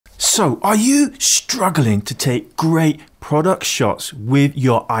So, are you struggling to take great product shots with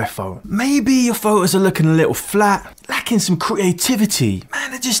your iPhone? Maybe your photos are looking a little flat, lacking some creativity.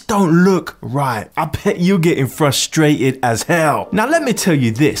 Man, they just don't look right. I bet you're getting frustrated as hell. Now let me tell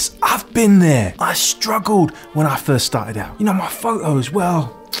you this, I've been there. I struggled when I first started out. You know, my photos,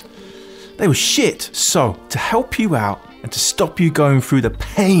 well, they were shit. So to help you out and to stop you going through the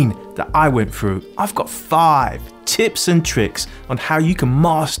pain that I went through, I've got 5 tips and tricks on how you can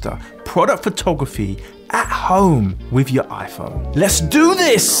master product photography at home with your iPhone. Let's do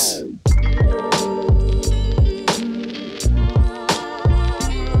this!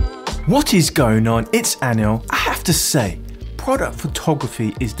 What is going on? It's Anil. I have to say, product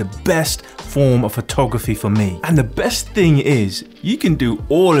photography is the best form of photography for me. And the best thing is, you can do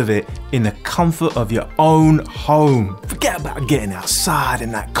all of it in the comfort of your own home. Forget about getting outside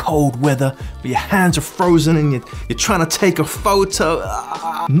in that cold weather where your hands are frozen and you're trying to take a photo.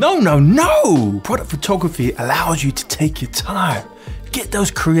 No. Product photography allows you to take your time. Get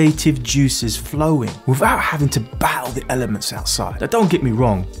those creative juices flowing without having to battle the elements outside. Now don't get me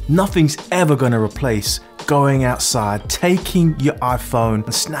wrong, nothing's ever gonna replace going outside, taking your iPhone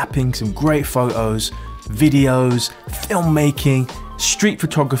and snapping some great photos, videos, filmmaking, street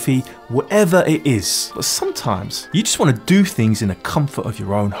photography, whatever it is. But sometimes you just wanna do things in the comfort of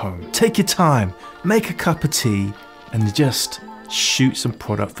your own home. Take your time, make a cup of tea, and just shoot some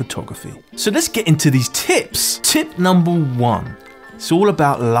product photography. So let's get into these tips. Tip number 1. It's all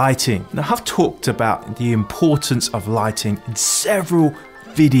about lighting. Now, I've talked about the importance of lighting in several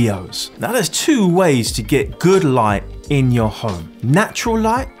videos. Now, there's 2 ways to get good light in your home: natural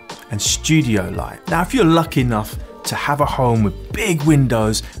light and studio light. Now, if you're lucky enough to have a home with big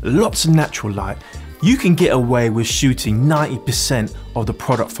windows, lots of natural light, you can get away with shooting 90% of the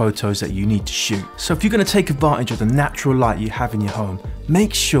product photos that you need to shoot. So if you're going to take advantage of the natural light you have in your home,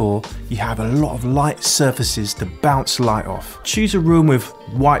 make sure you have a lot of light surfaces to bounce light off. Choose a room with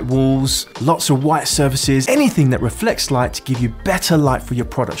white walls, lots of white surfaces, anything that reflects light to give you better light for your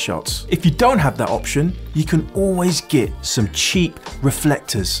product shots. If you don't have that option, you can always get some cheap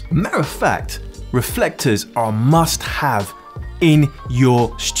reflectors. Matter of fact, reflectors are a must-have in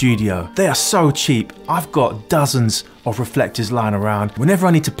your studio. They are so cheap. I've got dozens of reflectors lying around. Whenever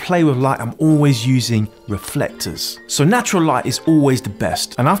I need to play with light, I'm always using reflectors. So natural light is always the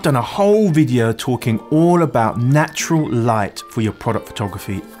best. And I've done a whole video talking all about natural light for your product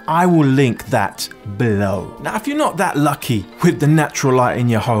photography. I will link that below. Now, if you're not that lucky with the natural light in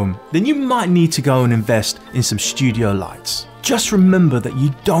your home, then you might need to go and invest in some studio lights. Just remember that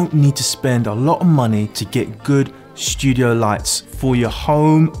you don't need to spend a lot of money to get good studio lights for your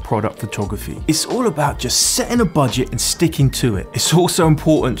home product photography. It's all about just setting a budget and sticking to it. It's also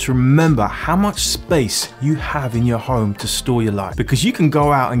important to remember how much space you have in your home to store your light, because you can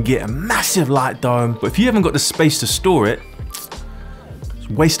go out and get a massive light dome, but if you haven't got the space to store it, it's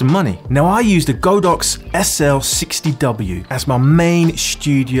a waste of money. Now, I use the Godox SL60W as my main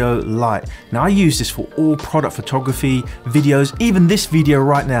studio light. Now, I use this for all product photography, videos. Even this video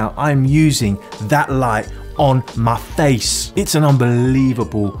right now, I'm using that light on my face. It's an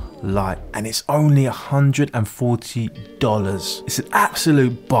unbelievable light and it's only $140. It's an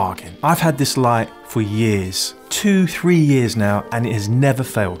absolute bargain. I've had this light for years, 2-3 years now, and it has never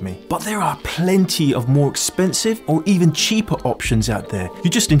failed me. But there are plenty of more expensive or even cheaper options out there. You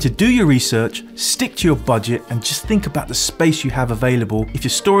just need to do your research, stick to your budget, and just think about the space you have available. If you're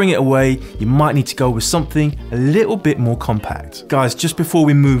storing it away, you might need to go with something a little bit more compact. Guys, just before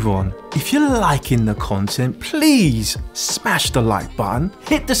we move on, if you're liking the content, please smash the like button,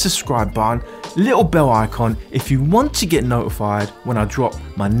 hit the subscribe button, little bell icon if you want to get notified when I drop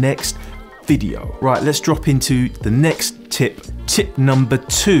my next video. Right, let's drop into the next tip. Tip number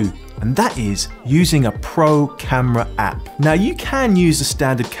 2, and that is using a pro camera app. Now, you can use a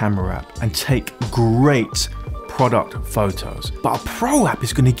standard camera app and take great product photos, but a pro app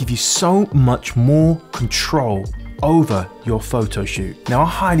is going to give you so much more control over your photo shoot. Now, I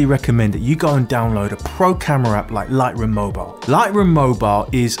highly recommend that you go and download a pro camera app like Lightroom Mobile. Lightroom Mobile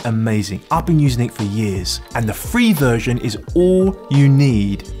is amazing. I've been using it for years, and the free version is all you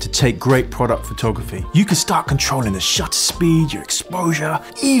need to take great product photography. You can start controlling the shutter speed, your exposure,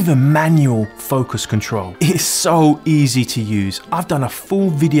 even manual focus control. It's so easy to use. I've done a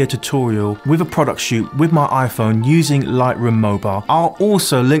full video tutorial with a product shoot with my iPhone using Lightroom Mobile. I'll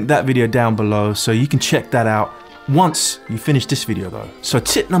also link that video down below so you can check that out once you finish this video though. So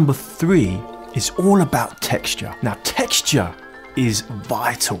tip number 3 is all about texture. Now, texture is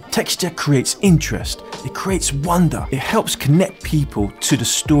vital. Texture creates interest, it creates wonder, it helps connect people to the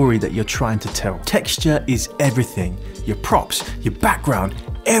story that you're trying to tell. Texture is everything. Your props, your background,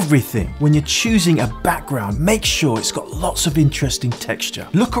 everything. When you're choosing a background, make sure it's got lots of interesting texture.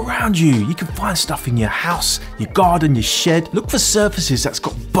 Look around you. You can find stuff in your house, your garden, your shed. Look for surfaces that's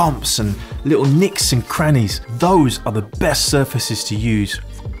got bumps and little nicks and crannies. Those are the best surfaces to use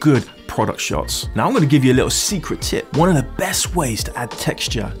for good product shots. Now I'm going to give you a little secret tip. One of the best ways to add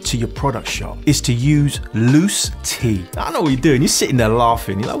texture to your product shot is to use loose tea. I know what you're doing. You're sitting there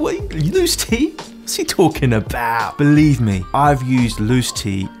laughing. You're like, what, loose tea? What's he talking about? Believe me, I've used loose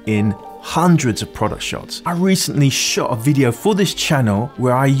tea in hundreds of product shots. I recently shot a video for this channel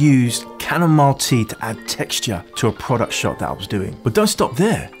where I used chamomile tea to add texture to a product shot that I was doing. But don't stop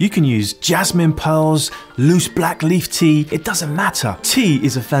there. You can use jasmine pearls, loose black leaf tea, it doesn't matter. Tea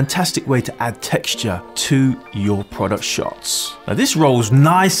is a fantastic way to add texture to your product shots. Now this rolls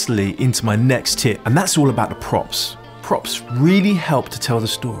nicely into my next tip, and that's all about the props. Props really help to tell the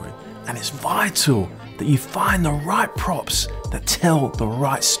story, and it's vital that you find the right props that tell the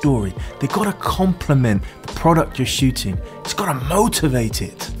right story. They gotta complement the product you're shooting. It's gotta motivate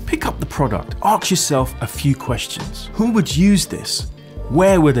it. Pick up the product, ask yourself a few questions. Who would use this?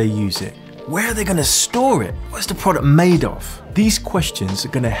 Where would they use it? Where are they gonna store it? What's the product made of? These questions are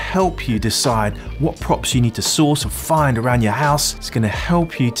gonna help you decide what props you need to source or find around your house. It's gonna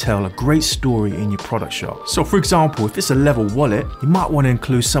help you tell a great story in your product shot. So for example, if it's a leather wallet, you might wanna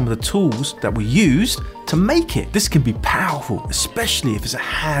include some of the tools that were used to make it. This can be powerful, especially if it's a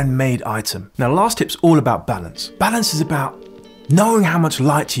handmade item. Now, last tip's all about balance. Balance is about knowing how much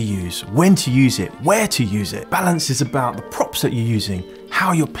light to use, when to use it, where to use it. Balance is about the props that you're using,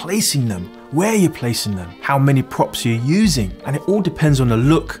 how you're placing them, where you're placing them, how many props you're using. And it all depends on the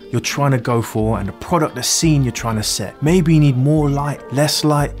look you're trying to go for and the product, the scene you're trying to set. Maybe you need more light, less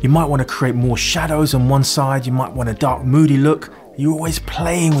light. You might want to create more shadows on one side. You might want a dark, moody look. You're always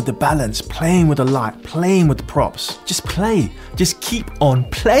playing with the balance, playing with the light, playing with the props. Just play, just keep on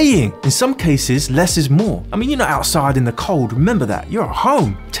playing. In some cases, less is more. I mean, you're not outside in the cold, remember that. You're at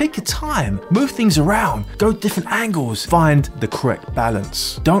home, take your time, move things around, go different angles, find the correct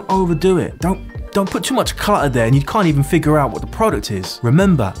balance. Don't overdo it, don't put too much clutter there and you can't even figure out what the product is.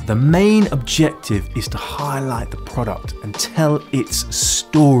 Remember, the main objective is to highlight the product and tell its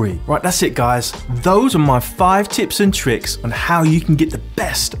story. Right, that's it guys. Those are my 5 tips and tricks on how you can get the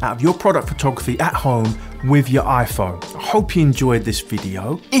best out of your product photography at home with your iPhone. I hope you enjoyed this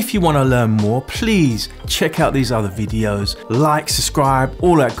video. If you want to learn more, please check out these other videos, like, subscribe,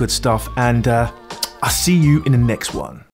 all that good stuff, and I'll see you in the next one.